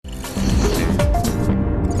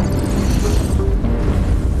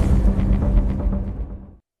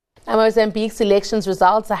Mozambique's elections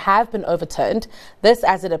results have been overturned. This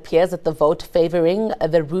as it appears that the vote favouring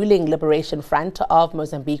the ruling Liberation Front of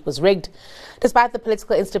Mozambique was rigged. Despite the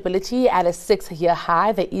political instability at a 6-year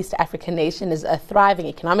high, the East African nation is thriving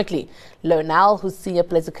economically. Louw Nel, who's senior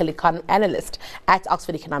political analyst at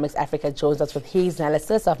Oxford Economics Africa, joins us with his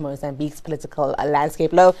analysis of Mozambique's political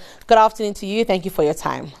landscape. Louw, good afternoon to you. Thank you for your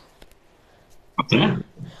time. Afternoon.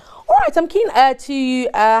 All right, I'm keen to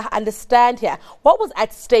understand here what was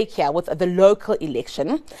at stake here with the local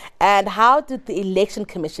election, and how did the Election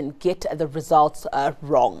Commission get the results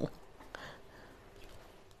wrong?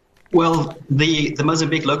 Well, the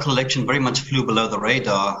Mozambique local election very much flew below the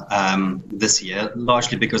radar this year,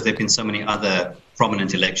 largely because there have been so many other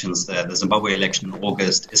prominent elections. The Zimbabwe election in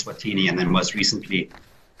August, Eswatini, and then most recently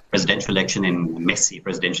presidential election in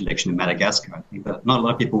presidential election in Madagascar. I think that not a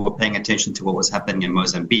lot of people were paying attention to what was happening in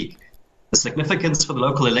Mozambique. The significance for the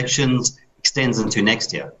local elections extends into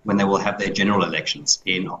next year, when they will have their general elections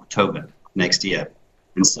in October next year.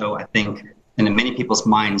 And so I think in many people's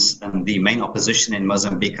minds, the main opposition in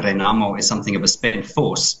Mozambique, Renamo, is something of a spent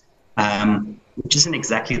force, which isn't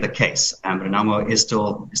exactly the case. Renamo is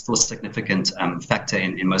still a significant factor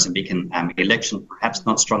in Mozambican election, perhaps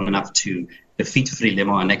not strong enough to defeat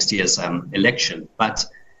Frelimo in next year's election, but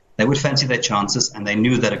they would fancy their chances, and they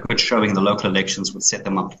knew that a good showing in the local elections would set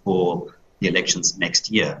them up for the elections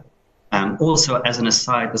next year. Also, as an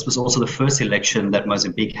aside, this was also the first election that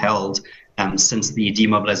Mozambique held since the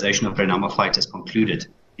demobilization of Renamo fighters concluded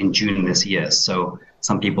in June this year. So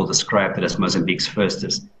some people described it as Mozambique's first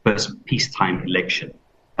peacetime election.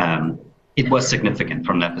 It was significant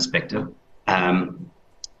from that perspective.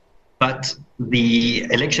 But the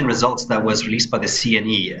election results that was released by the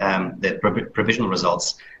CNE, the provisional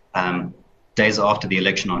results, days after the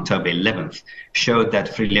election on October 11th, showed that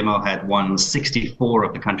Frelimo had won 64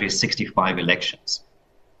 of the country's 65 elections.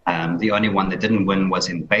 The only one that didn't win was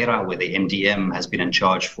in Beira, where the MDM has been in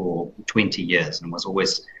charge for 20 years and was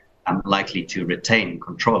always likely to retain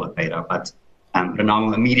control of Beira. But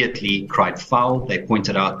Renamo immediately cried foul. They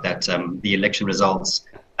pointed out that the election results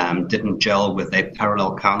didn't gel with their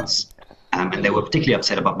parallel counts, and they were particularly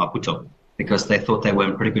upset about Maputo because they thought they were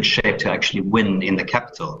in pretty good shape to actually win in the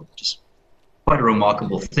capital, which is quite a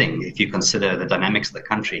remarkable thing if you consider the dynamics of the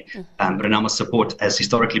country. Renamo's support has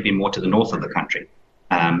historically been more to the north of the country,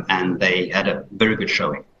 and they had a very good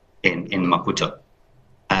showing in Maputo.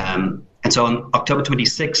 And so on October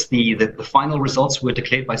 26th, the final results were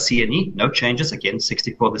declared by CNE. No changes. Again,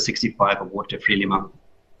 64 of the 65 awarded to Frelimo.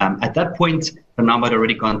 At that point, Renamo had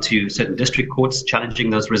already gone to certain district courts challenging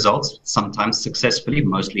those results, sometimes successfully,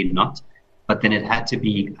 mostly not. But then it had to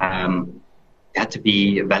be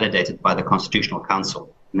validated by the Constitutional Council.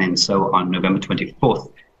 And then so on November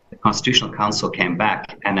 24th, the Constitutional Council came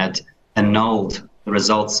back and had annulled the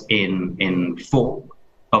results in 4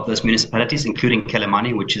 of those municipalities, including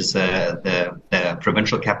Kelemani, which is the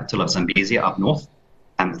provincial capital of Zambezia up north,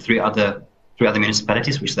 and 3 other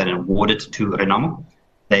municipalities, which then awarded to Renamo.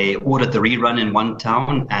 They ordered the rerun in 1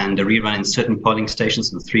 town and a rerun in certain polling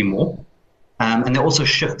stations in 3 more. And they also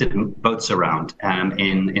shifted votes around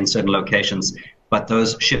in certain locations, but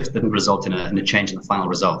those shifts didn't result in a change in the final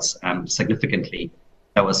results. Significantly,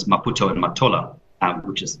 that was Maputo and Matola,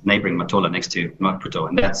 which is neighboring Matola next to Maputo.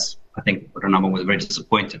 And that's, I think, Renamo was very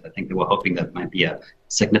disappointed. I think they were hoping that might be a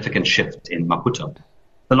significant shift in Maputo.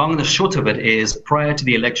 The long and the short of it is, prior to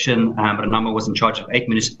the election, Renamo was in charge of 8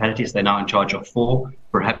 municipalities. They're now in charge of 4.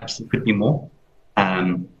 Perhaps it could be more.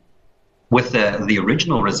 With the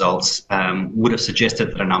original results, would have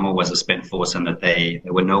suggested that Renamo was a spent force and that they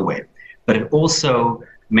were nowhere. But it also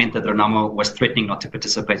meant that Renamo was threatening not to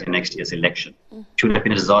participate in next year's election, which would have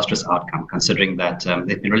been a disastrous outcome, considering that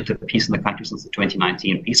there's been relative peace in the country since the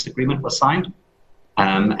 2019 peace agreement was signed.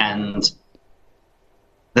 And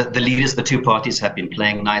the leaders of the 2 parties have been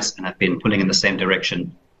playing nice and have been pulling in the same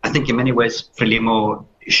direction. I think in many ways, Frelimo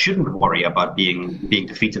shouldn't worry about being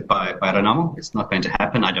defeated by Renamo. It's not going to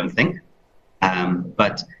happen, I don't think.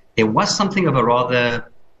 But there was something of a rather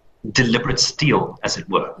deliberate steal, as it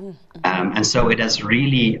were. And so it has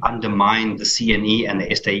really undermined the CNE and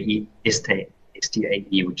the STAE,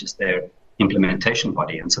 which is their implementation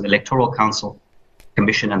body. And so the Electoral Council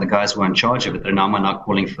Commission and the guys who are in charge of it are now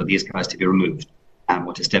calling for these guys to be removed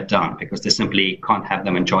or to step down, because they simply can't have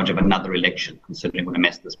them in charge of another election, considering what a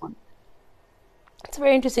mess this one. It's a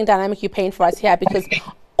very interesting dynamic you paint for us here, because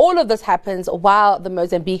all of this happens while the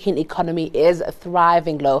Mozambican economy is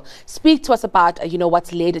thriving, Louw. Speak to us about,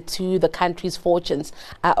 what's led to the country's fortunes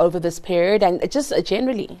over this period and just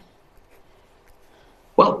generally.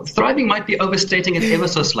 Well, thriving might be overstating it ever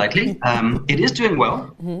so slightly. It is doing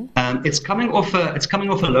well. It's coming off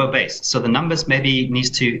a low base, so the numbers maybe needs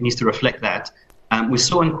to reflect that. We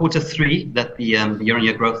saw in quarter three that the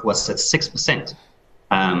year-on-year growth was at 6%,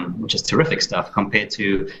 which is terrific stuff. Compared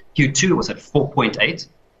to Q2 was at 4.8,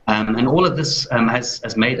 and all of this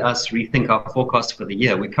has made us rethink our forecast for the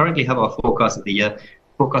year. We currently have our forecast of the year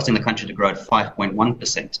forecasting the country to grow at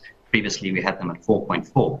 5.1%. Previously, we had them at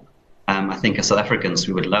 4.4. I think as South Africans,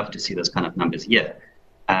 we would love to see those kind of numbers here.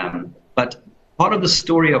 But part of the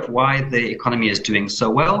story of why the economy is doing so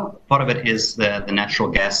well, part of it is the natural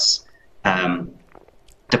gas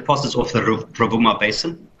deposits off the Rovuma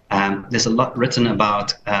Basin. There's a lot written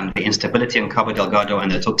about the instability in Cabo Delgado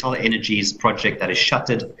and the Total Energies project that is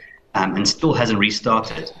shuttered and still hasn't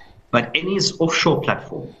restarted. But Eni's offshore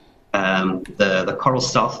platform, the Coral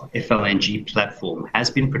South FLNG platform, has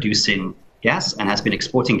been producing gas and has been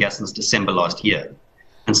exporting gas since December last year.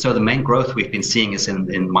 And so the main growth we've been seeing is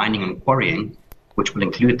in mining and quarrying, which will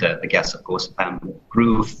include the gas, of course,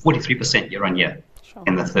 grew 43% year on year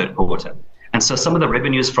in the third quarter. And so some of the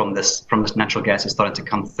revenues from this natural gas is starting to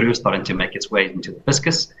come through, starting to make its way into the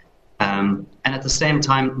fiscus. And at the same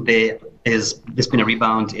time, there's been a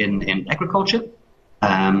rebound in agriculture.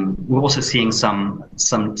 We're also seeing some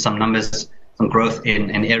numbers, some growth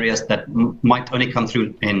in areas that might only come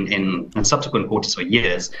through in subsequent quarters or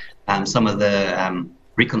years. Some of the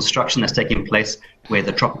reconstruction that's taking place where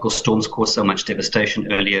the tropical storms caused so much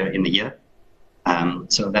devastation earlier in the year.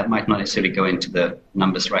 So that might not necessarily go into the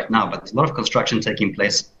numbers right now, but there's a lot of construction taking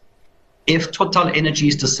place. If Total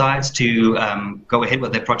Energies decides to go ahead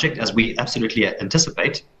with their project, as we absolutely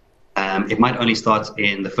anticipate, it might only start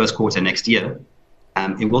in the first quarter next year.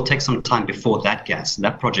 It will take some time before that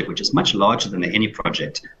project, which is much larger than the Eni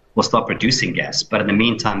project, will start producing gas. But in the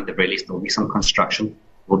meantime, at the very least, there will be some construction, there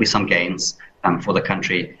will be some gains for the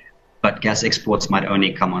country. But gas exports might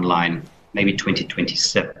only come online maybe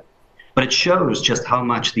 2027. But it shows just how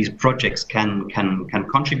much these projects can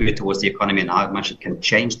contribute towards the economy and how much it can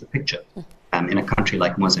change the picture in a country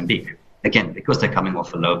like Mozambique. Again, because they're coming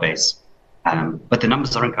off a low base. But the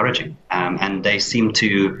numbers are encouraging, and they seem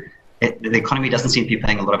to... the economy doesn't seem to be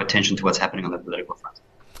paying a lot of attention to what's happening on the political front.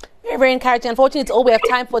 Very, very encouraging. Unfortunately, it's all we have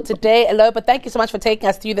time for today, Louw, but thank you so much for taking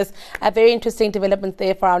us through this very interesting development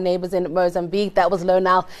there for our neighbours in Mozambique. That was Louw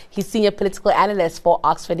Nel. He's Senior Political Analyst for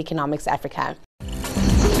Oxford Economics Africa.